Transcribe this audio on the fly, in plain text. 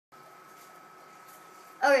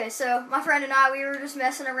Okay, so my friend and I, we were just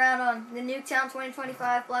messing around on the Nuketown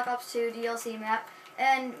 2025 Black Ops 2 DLC map,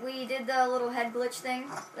 and we did the little head glitch thing,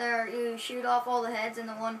 where you shoot off all the heads and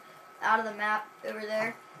the one out of the map over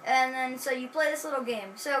there. And then, so you play this little game.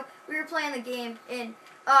 So, we were playing the game, and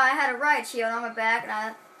I had a riot shield on my back, and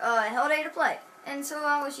I held A to play. And so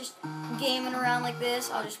I was just gaming around like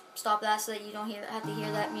this. I'll just stop that so that you don't have to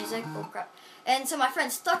hear that music. Oh, crap. And so my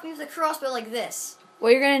friend stuck me with a crossbow like this. What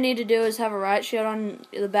you're going to need to do is have a riot shield on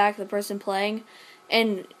the back of the person playing,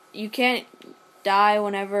 and you can't die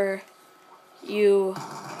whenever you're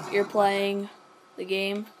playing the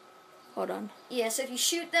game. Hold on. Yeah, so if you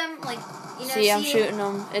shoot them, like, you know, See, I'm shooting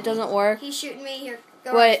them. It doesn't work. He's shooting me. Here,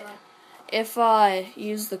 go But if I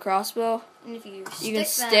use the crossbow, and if you can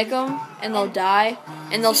stick them, and they'll die,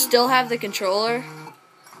 and they'll still have the controller.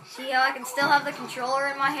 See how I can still have the controller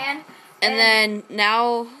in my hand? And then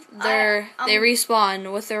now they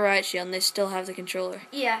respawn with their riot shield, and they still have the controller.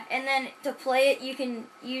 Yeah, and then to play it, you can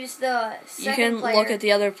use the second You can player. look at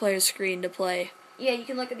the other player's screen to play. Yeah, you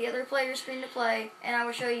can look at the other player's screen to play, and I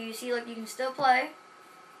will show you. See, look, you can still play.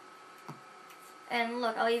 And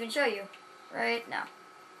look, I'll even show you right now.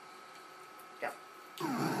 Go.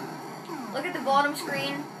 Look at the bottom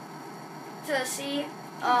screen to see,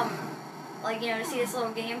 like, you know, to see this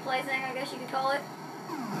little gameplay thing, I guess you could call it.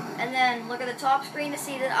 And then look at the top screen to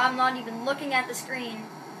see that I'm not even looking at the screen.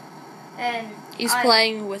 And he's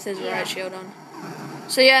playing with his riot shield on.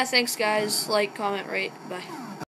 So yeah, thanks guys. Like, comment, rate. Bye.